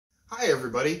Hi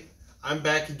everybody, I'm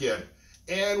back again,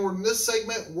 and in this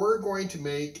segment we're going to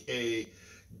make a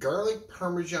garlic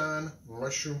parmesan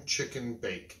mushroom chicken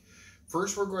bake.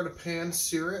 First we're going to pan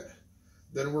sear it,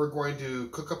 then we're going to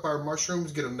cook up our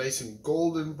mushrooms, get them nice and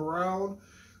golden brown.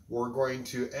 We're going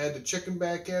to add the chicken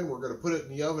back in, we're going to put it in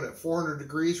the oven at 400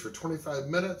 degrees for 25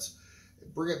 minutes,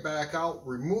 bring it back out,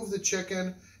 remove the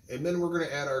chicken, and then we're going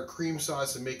to add our cream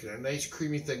sauce and make it a nice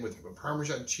creamy thing with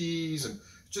Parmesan cheese, and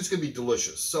it's just going to be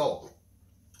delicious. So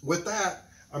with that,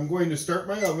 I'm going to start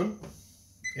my oven,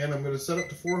 and I'm going to set it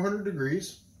to 400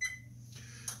 degrees.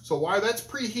 So while that's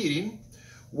preheating,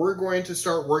 we're going to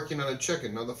start working on the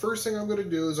chicken. Now the first thing I'm going to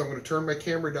do is I'm going to turn my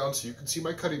camera down so you can see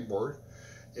my cutting board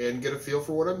and get a feel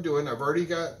for what I'm doing. I've already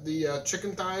got the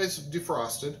chicken thighs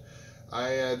defrosted. I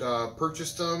had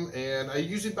purchased them, and I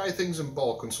usually buy things in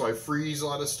bulk, and so I freeze a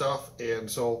lot of stuff, and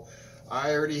so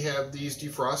I already have these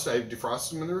defrosted. I've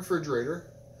defrosted them in the refrigerator,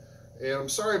 and I'm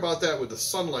sorry about that with the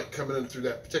sunlight coming in through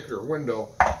that particular window,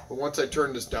 but once I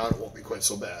turn this down, it won't be quite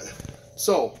so bad.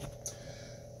 So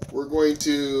we're going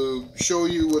to show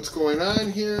you what's going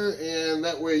on here, and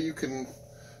that way you can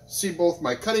see both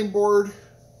my cutting board,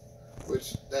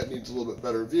 which that needs a little bit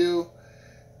better view,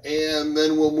 and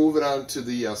then we'll move it on to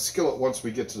the skillet once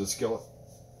we get to the skillet.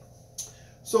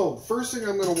 So the first thing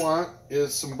I'm going to want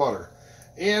is some butter,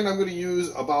 and I'm going to use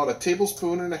about 1.5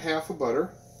 tablespoons of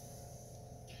butter,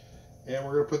 and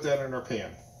we're going to put that in our pan.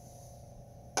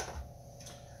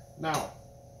 Now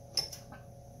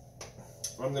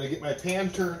I'm going to get my pan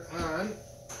turned on,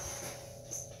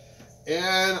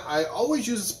 and I always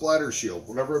use a splatter shield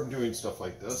whenever I'm doing stuff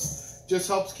like this. Just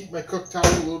helps keep my cooktop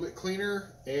a little bit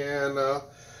cleaner and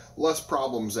less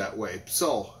problems that way.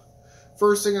 So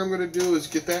first thing I'm going to do is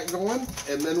get that going,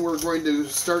 and then we're going to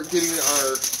start getting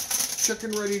our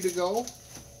chicken ready to go,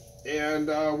 and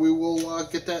we will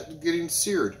get that getting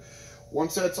seared.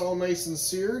 Once that's all nice and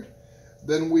seared,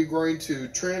 then we're going to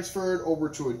transfer it over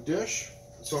to a dish.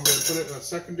 So I'm going to put it in a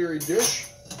secondary dish,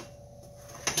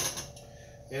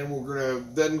 and we're going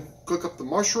to then cook up the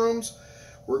mushrooms.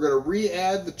 We're going to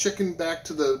re-add the chicken back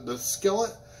to the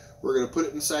skillet. We're going to put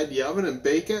it inside the oven and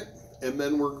bake it, and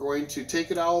then we're going to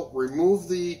take it out, remove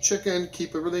the chicken,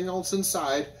 keep everything else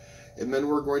inside, and then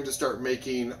we're going to start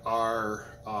making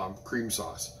our cream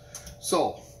sauce.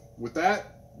 So with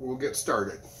that, we'll get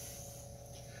started.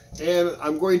 And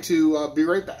I'm going to be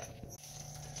right back.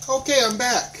 Okay, I'm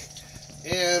back.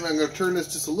 And I'm going to turn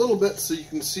this just a little bit so you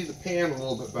can see the pan a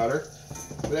little bit better.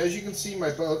 But as you can see,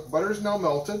 my butter is now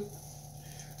melted.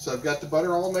 So I've got the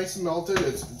butter all nice and melted.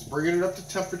 It's bringing it up to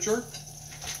temperature.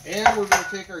 And we're going to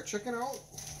take our chicken out.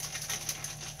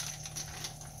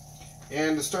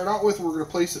 And to start out with, we're going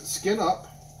to place it skin up.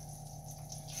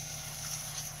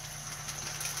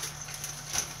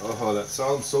 Oh, that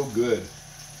sounds so good.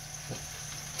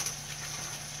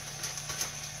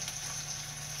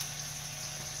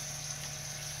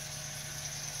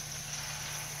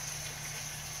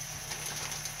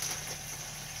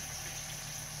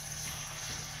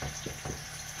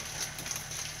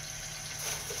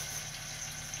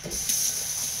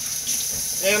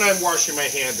 And I'm washing my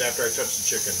hands after I touch the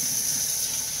chicken.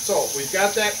 So we've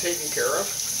got that taken care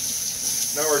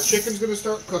of. Now our chicken's going to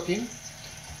start cooking.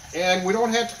 And we don't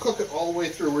have to cook it all the way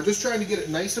through. We're just trying to get it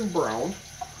nice and brown.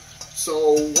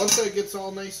 So once that gets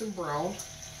all nice and brown,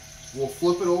 we'll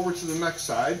flip it over to the next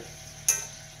side.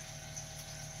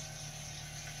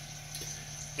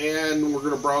 And we're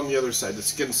going to brown the other side, the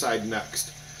skin side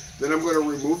next. Then I'm going to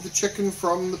remove the chicken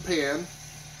from the pan.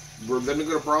 We're then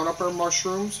going to brown up our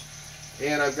mushrooms.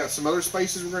 And I've got some other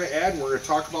spices we're going to add, and we're going to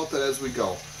talk about that as we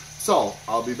go. So,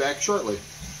 I'll be back shortly.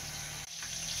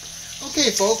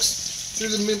 Okay, folks, through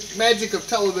the magic of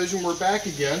television, we're back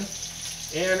again.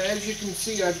 And as you can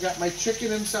see, I've got my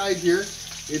chicken inside here.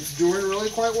 It's doing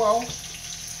really quite well.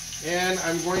 And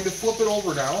I'm going to flip it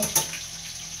over now.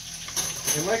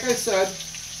 And like I said,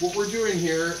 what we're doing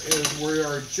here is we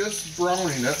are just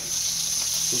browning it.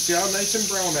 So see how nice and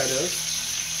brown that is.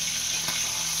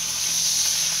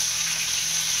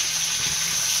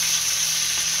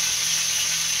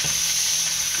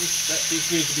 That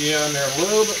piece needs to be on there a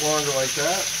little bit longer like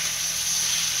that.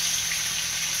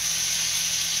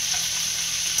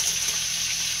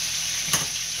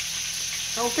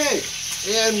 Okay,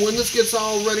 and when this gets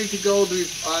all ready to go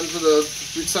onto the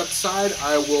set side,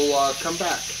 I will come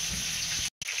back.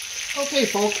 Okay,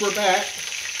 folks, we're back,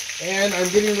 and I'm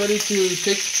getting ready to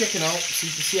take the chicken out so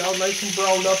you can see how nice and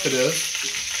browned up it is.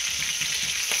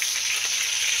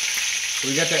 So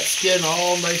we got that skin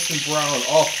all nice and brown.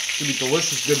 Oh, it's going to be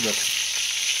delicious goodness.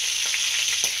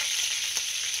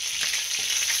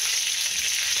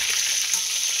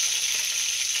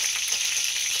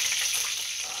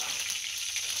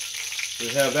 We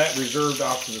have that reserved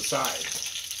off to the side.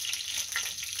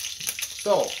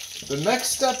 So, the next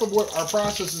step of what our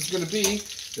process is going to be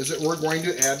is that we're going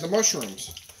to add the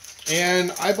mushrooms.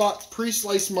 And I bought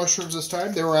pre-sliced mushrooms this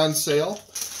time. They were on sale.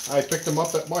 I picked them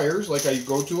up at Meijer's, like I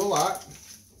go to a lot.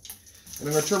 And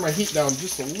I'm going to turn my heat down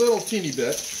just a little teeny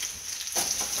bit.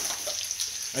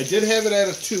 I did have it at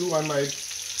a 2 on my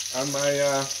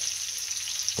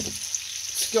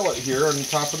skillet here on the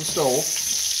top of the stove.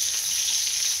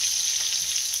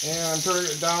 And I'm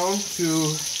turning it down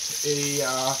to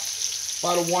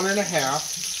about a 1.5.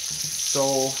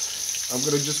 So I'm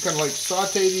going to just kind of like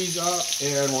saute these up,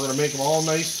 and we're going to make them all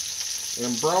nice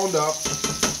and browned up.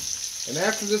 And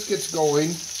after this gets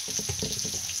going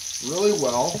really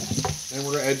well, and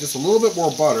we're going to add just a little bit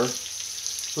more butter.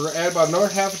 We're going to add about another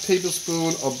 1/2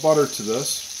 tablespoon of butter to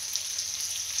this.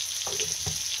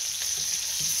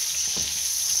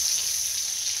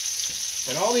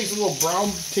 And all these little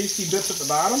brown tasty bits at the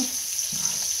bottom,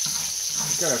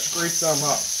 just kind of scrape them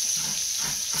up.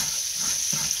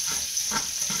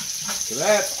 So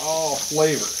that's all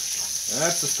flavor. And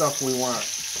that's the stuff we want.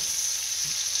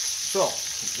 So,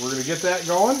 we're going to get that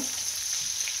going.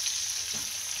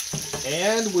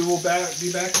 And we will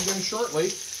be back again shortly.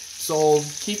 So,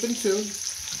 keep in tune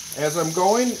as I'm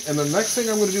going. And the next thing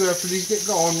I'm going to do after these get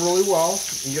going really well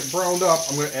and get browned up,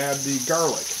 I'm going to add the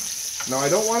garlic. Now, I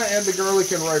don't want to add the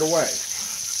garlic in right away.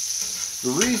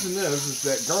 The reason is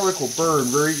that garlic will burn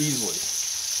very easily.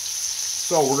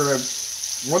 So, we're going to,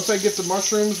 once I get the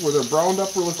mushrooms where they're browned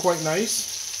up really quite nice,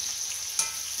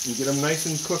 and get them nice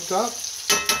and cooked up,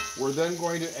 we're then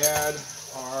going to add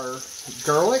our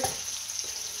garlic.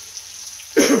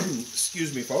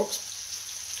 Excuse me, folks.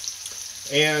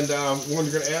 And we're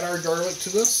going to add our garlic to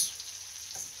this.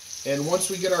 And once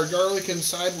we get our garlic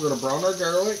inside, we're going to brown our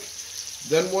garlic.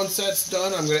 Then once that's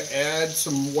done, I'm going to add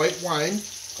some white wine.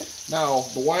 Now,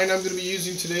 the wine I'm going to be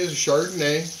using today is a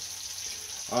Chardonnay.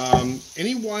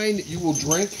 Any wine that you will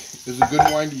drink is a good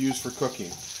wine to use for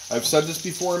cooking. I've said this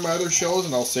before in my other shows,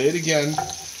 and I'll say it again,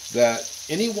 that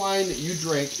any wine that you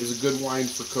drink is a good wine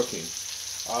for cooking.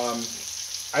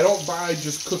 I don't buy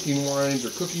just cooking wines or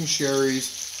cooking sherries.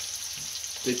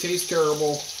 They taste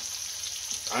terrible.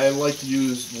 I like to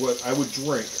use what I would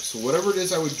drink. So whatever it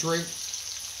is I would drink,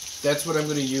 that's what I'm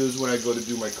going to use when I go to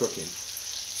do my cooking.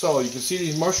 So you can see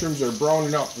these mushrooms are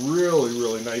browning up really,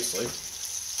 really nicely.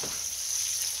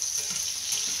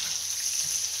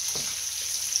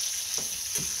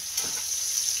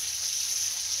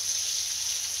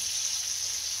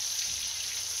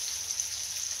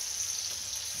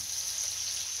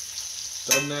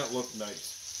 Doesn't that look nice?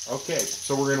 Okay,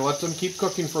 so we're going to let them keep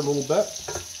cooking for a little bit.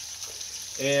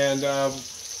 And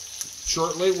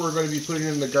shortly we're going to be putting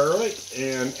in the garlic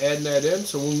and adding that in.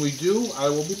 So when we do, I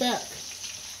will be back.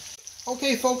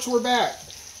 Okay, folks, we're back.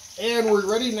 And we're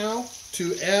ready now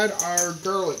to add our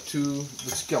garlic to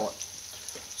the skillet.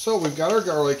 So we've got our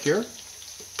garlic here.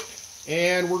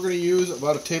 And we're going to use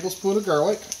about a tablespoon of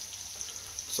garlic.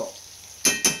 So,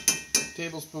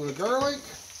 tablespoon of garlic.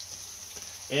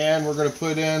 And we're going to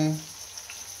put in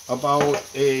about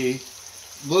a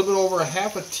little bit over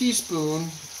 1/2 teaspoon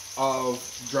of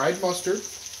dried mustard.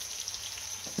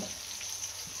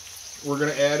 We're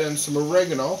going to add in some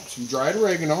oregano, some dried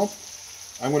oregano.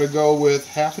 I'm going to go with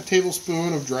 1/2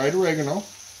 tablespoon of dried oregano.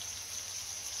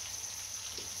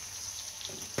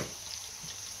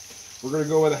 We're going to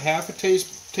go with 1/2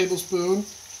 tablespoon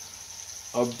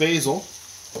of basil.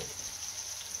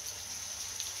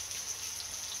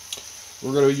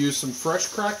 We're going to use some fresh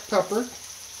cracked pepper.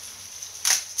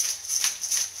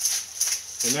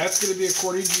 And that's going to be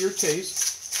according to your taste.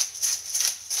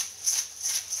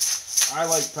 I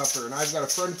like pepper, and I've got a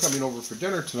friend coming over for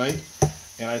dinner tonight,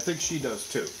 and I think she does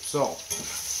too. So,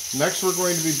 next we're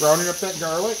going to be browning up that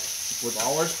garlic with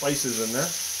all our spices in there.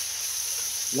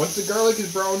 Once the garlic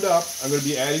is browned up, I'm going to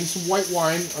be adding some white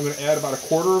wine. I'm going to add about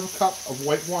 1/4 cup of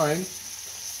white wine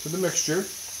to the mixture.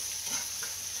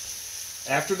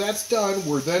 After that's done,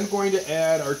 we're then going to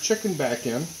add our chicken back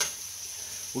in.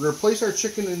 We're going to place our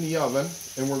chicken in the oven,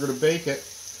 and we're going to bake it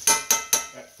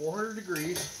at 400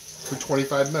 degrees for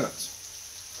 25 minutes.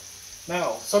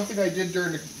 Now, something I did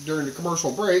during the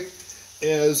commercial break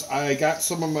is I got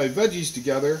some of my veggies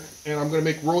together, and I'm going to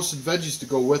make roasted veggies to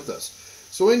go with this.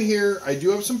 So in here, I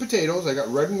do have some potatoes. I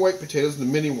got red and white potatoes, the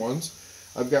mini ones.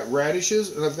 I've got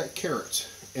radishes, and I've got carrots.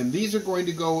 And these are going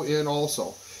to go in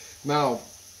also. Now,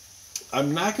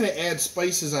 I'm not going to add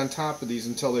spices on top of these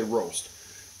until they roast,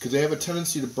 because they have a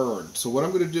tendency to burn. So what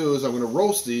I'm going to do is I'm going to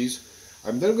roast these.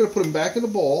 I'm then going to put them back in the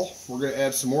bowl. We're going to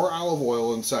add some more olive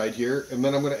oil inside here, and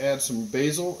then I'm going to add some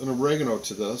basil and oregano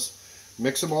to this.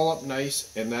 Mix them all up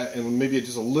nice, and maybe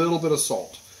just a little bit of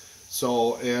salt.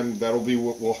 So, and that'll be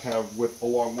what we'll have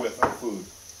along with our food.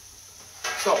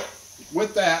 So,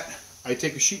 with that, I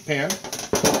take a sheet pan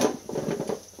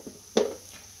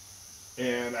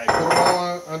and I put them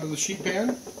all onto the sheet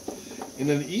pan. And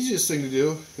then the easiest thing to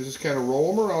do is just kind of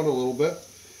roll them around a little bit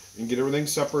and get everything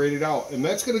separated out. And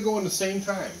that's going to go in the same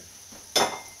time.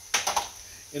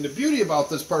 And the beauty about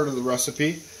this part of the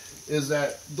recipe is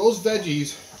that those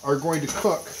veggies are going to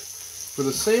cook for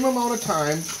the same amount of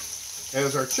time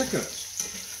as our chicken is.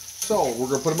 So we're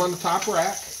going to put them on the top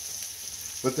rack,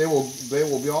 but they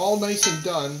will be all nice and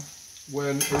done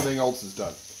when everything else is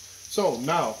done. So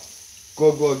now,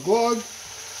 glug, glug, glug,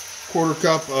 1/4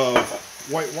 cup of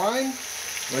white wine.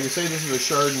 Like I say, this is a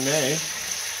Chardonnay.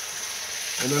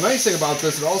 And the nice thing about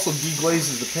this, it also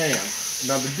deglazes the pan.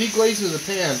 Now the deglazing of the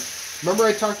pan, remember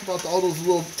I talked about all those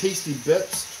little tasty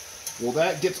bits? Well,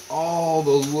 that gets all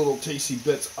those little tasty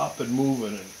bits up and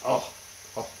moving, and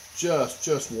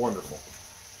just wonderful.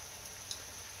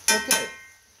 Okay,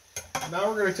 now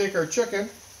we're going to take our chicken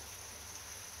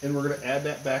and we're going to add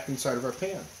that back inside of our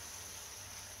pan.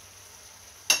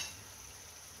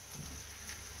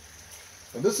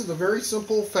 And this is a very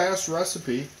simple, fast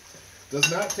recipe. Does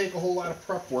not take a whole lot of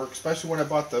prep work, especially when I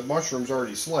bought the mushrooms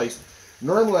already sliced.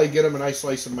 Normally I get them and I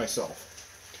slice them myself.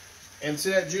 And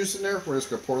see that juice in there? We're just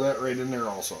going to pour that right in there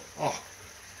also. Oh,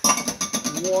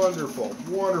 wonderful,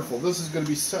 wonderful. This is going to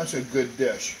be such a good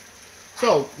dish.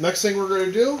 So, next thing we're going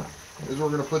to do is we're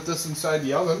going to put this inside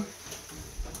the oven.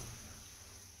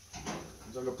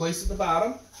 So I'm going to place it at the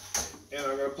bottom. And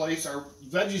I'm going to place our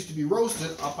veggies to be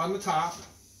roasted up on the top.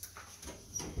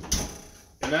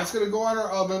 And that's going to go on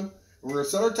our oven. We're going to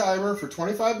set our timer for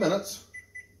 25 minutes.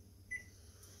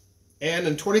 And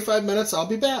in 25 minutes, I'll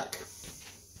be back.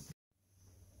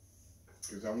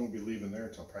 Because I won't be leaving there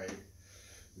until probably,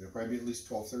 it'll probably be at least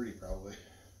 12:30 probably.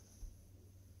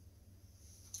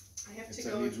 I have to go.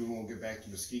 That means we won't get back to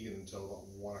Muskegon until about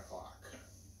 1 o'clock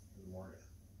in the morning.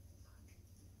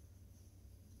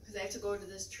 Because I have to go to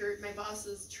this church, my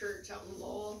boss's church out in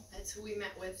Lowell. That's who we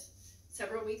met with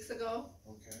several weeks ago.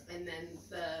 Okay. And then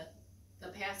the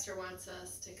pastor wants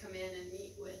us to come in and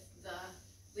meet with the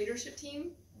leadership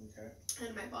team. Okay.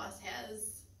 And my boss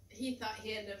he thought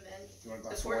he had an event the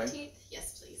 14th.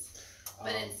 Yes, please.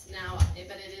 But it's now,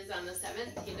 but it is on the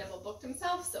 7th. He double booked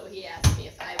himself, so he asked me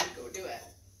if I would go do it.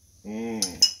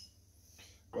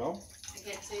 Well, I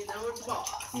can't say no to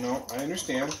boss. No, I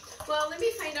understand. Well, let me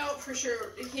find out for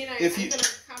sure. I'm going to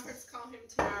conference call him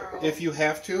tomorrow. If you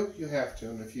have to, you have to.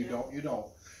 And if you don't, you don't.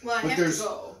 Well, I have to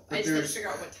go. I just have to figure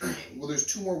out what time. Well, there's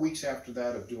 2 more weeks after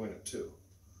that of doing it too.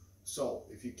 So,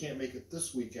 if you can't make it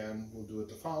this weekend, we'll do it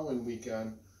the following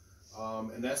weekend.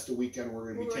 And that's the weekend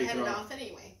we're going to be taking off. Off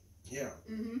anyway. Yeah.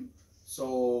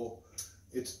 So,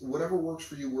 it's whatever works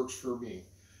for you works for me.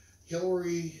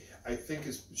 Hillary, I think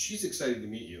she's excited to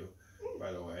meet you,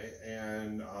 by the way,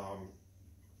 and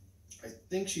I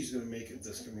think she's going to make it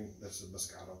that's a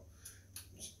Moscato.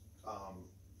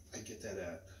 I get that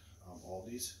at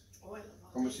Aldi's. Oh, I love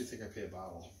Aldi's. How much do you think I pay a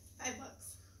bottle? $5.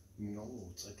 No,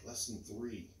 it's like less than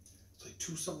 3. It's like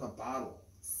 2 something a bottle.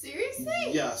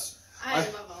 Seriously? Yes. I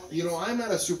love Aldi's. You know, I'm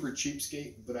not a super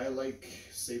cheapskate, but I like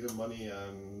saving money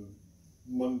on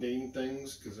mundane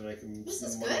things because then I can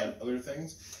spend money on other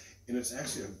things. And it's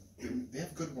actually, they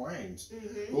have good wines.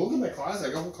 But look at my closet.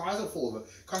 I got a whole closet full of it.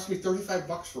 It cost me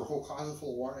 $35 for a whole closet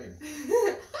full of wine.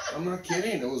 I'm not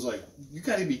kidding. It was like, you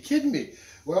gotta be kidding me.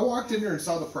 When I walked in there and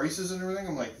saw the prices and everything,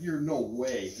 I'm like, you're no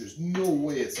way. There's no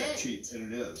way it's that cheap.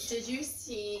 And it is. Did you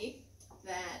see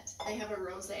that they have a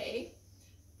rosé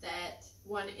that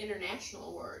won international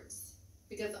awards?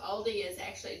 Because Aldi is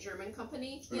actually a German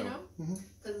company, you know?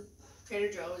 Because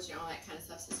Trader Joe's, you know, that kind of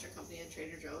stuff, sister company of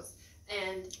Trader Joe's.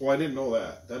 And well, I didn't know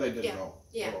that. That I didn't know.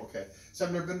 Yeah. Oh, okay. So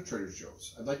I've never been to Trader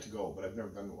Joe's. I'd like to go, but I've never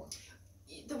been to one.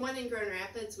 The one in Grand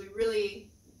Rapids,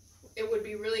 it would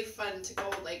be really fun to go,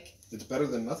 like... It's better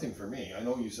than nothing for me. I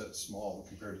know you said it's small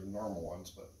compared to the normal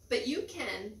ones, but... But you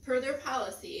can, per their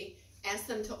policy, ask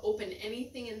them to open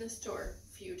anything in the store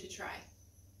for you to try.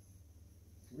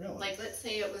 Really? Like, let's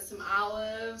say it was some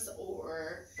olives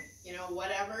or, you know,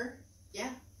 whatever.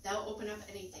 Yeah, they'll open up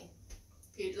anything.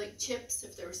 If you'd like chips,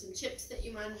 if there were some chips that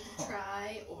you wanted to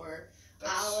try, or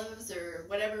olives or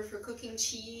whatever for cooking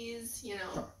cheese, you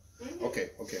know. Okay,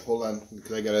 hold on,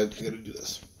 because I gotta do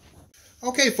this.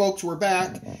 Okay, folks, we're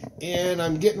back, and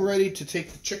I'm getting ready to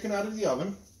take the chicken out of the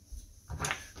oven.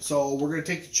 So we're gonna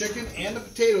take the chicken and the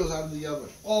potatoes out of the oven.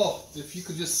 Oh, if you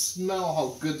could just smell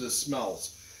how good this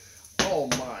smells. Oh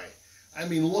my. I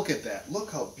mean, look at that. Look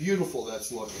how beautiful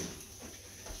that's looking.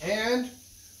 And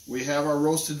we have our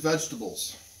roasted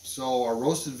vegetables. So our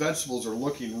roasted vegetables are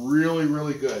looking really,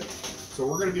 really good. So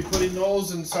we're going to be putting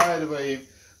those inside of a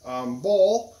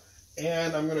bowl,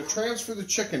 and I'm going to transfer the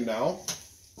chicken now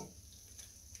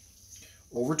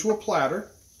over to a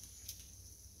platter.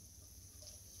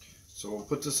 So we'll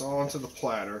put this all onto the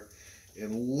platter,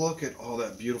 and look at all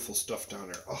that beautiful stuff down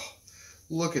there. Oh,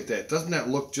 look at that. Doesn't that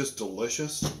look just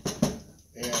delicious?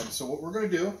 And so what we're going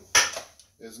to do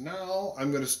is now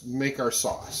I'm going to make our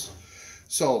sauce.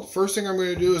 So the first thing I'm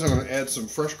going to do is I'm going to add some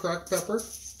fresh cracked pepper.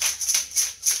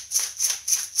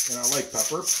 And I like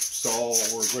pepper, so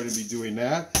we're going to be doing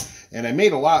that. And I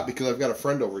made a lot because I've got a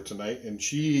friend over tonight, and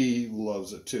she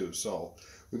loves it too. So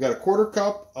we've got a 1/4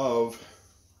 cup of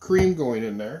cream going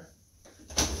in there.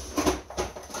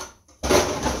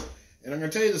 And I'm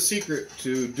going to tell you the secret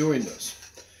to doing this.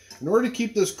 In order to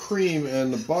keep this cream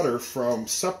and the butter from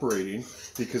separating,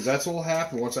 because that's what will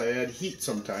happen once I add heat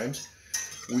sometimes,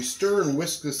 we stir and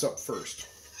whisk this up first.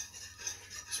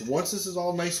 So once this is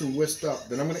all nice and whisked up,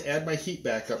 then I'm going to add my heat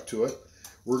back up to it.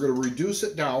 We're going to reduce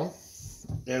it down,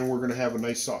 and we're going to have a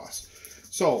nice sauce.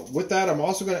 So with that, I'm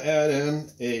also going to add in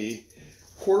a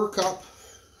 1/4 cup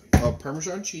of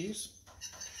Parmesan cheese.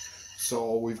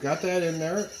 So we've got that in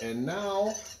there, and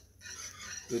now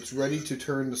it's ready to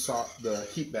turn the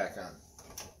heat back on.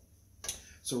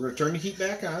 So we're going to turn the heat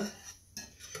back on,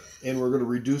 and we're going to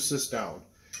reduce this down.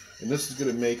 And this is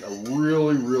going to make a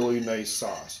really, really nice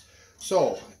sauce.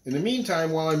 So in the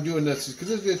meantime, while I'm doing this,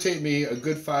 because it's going to take me a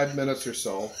good 5 minutes or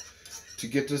so to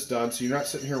get this done, so you're not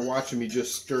sitting here watching me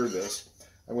just stir this,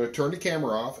 I'm going to turn the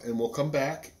camera off, and we'll come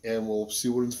back and we'll see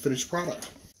what is the finished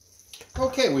product.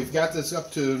 Okay, we've got this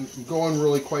up to going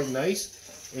really quite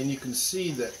nice, and you can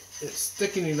see that it's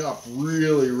thickening up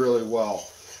really, really well.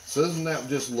 So doesn't that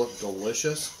just look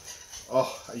delicious?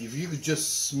 Oh, if you could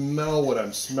just smell what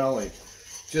I'm smelling.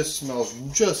 Just smells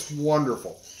just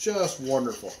wonderful. Just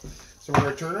wonderful. So we're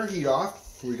going to turn our heat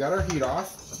off. We got our heat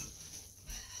off.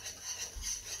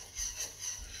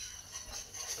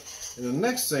 And the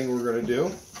next thing we're going to do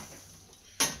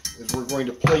is we're going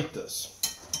to plate this.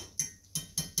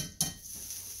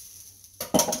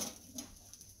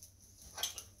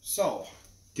 So,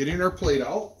 getting our plate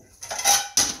out,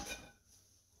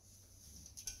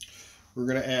 we're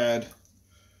going to add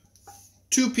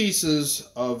 2 pieces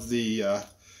of the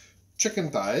chicken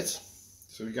thighs.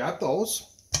 So we got those.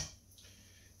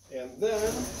 And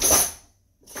then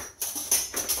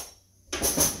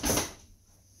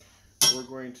we're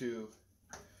going to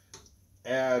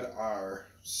add our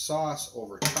sauce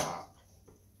over top.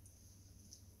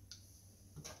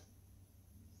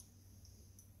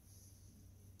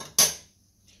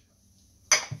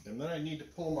 And then I need to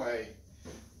pull my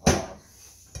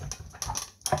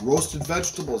roasted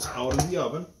vegetables out of the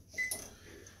oven,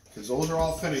 because those are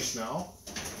all finished now.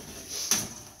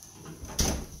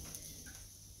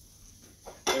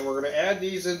 And we're going to add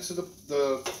these into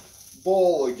the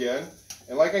bowl again.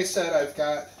 And like I said, I've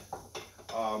got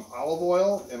olive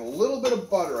oil and a little bit of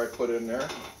butter I put in there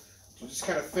to just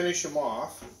kind of finish them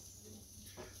off.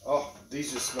 Oh,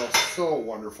 these just smell so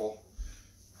wonderful.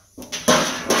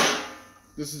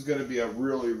 This is going to be a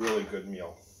really, really good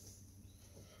meal.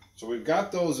 So we've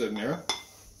got those in there.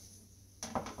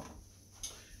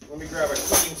 Let me grab a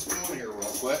cooking spoon here real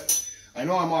quick. I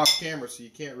know I'm off camera, so you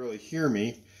can't really hear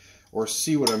me or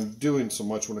see what I'm doing so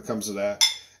much when it comes to that.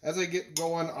 As I get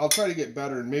going, I'll try to get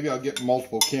better, and maybe I'll get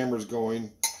multiple cameras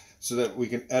going so that we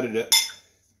can edit it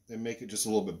and make it just a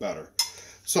little bit better.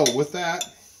 So with that,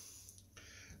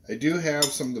 I do have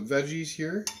some of the veggies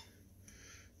here,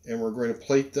 and we're going to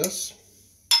plate this.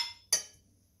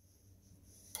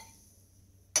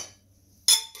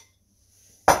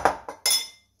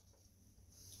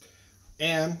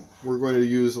 And we're going to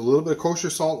use a little bit of kosher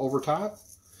salt over top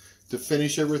to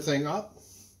finish everything up.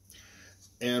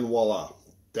 And voila,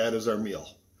 that is our meal.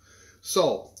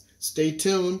 So stay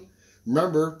tuned.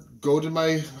 Remember, go to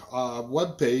my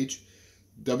webpage,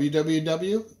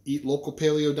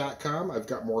 www.eatlocalpaleo.com. I've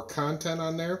got more content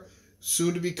on there.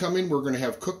 Soon to be coming, we're going to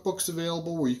have cookbooks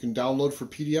available where you can download for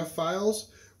PDF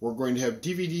files. We're going to have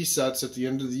DVD sets at the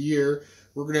end of the year.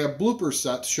 We're going to have blooper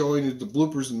sets showing you the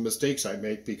bloopers and mistakes I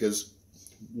make, because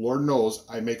Lord knows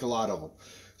I make a lot of them.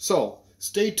 So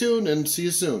stay tuned and see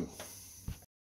you soon.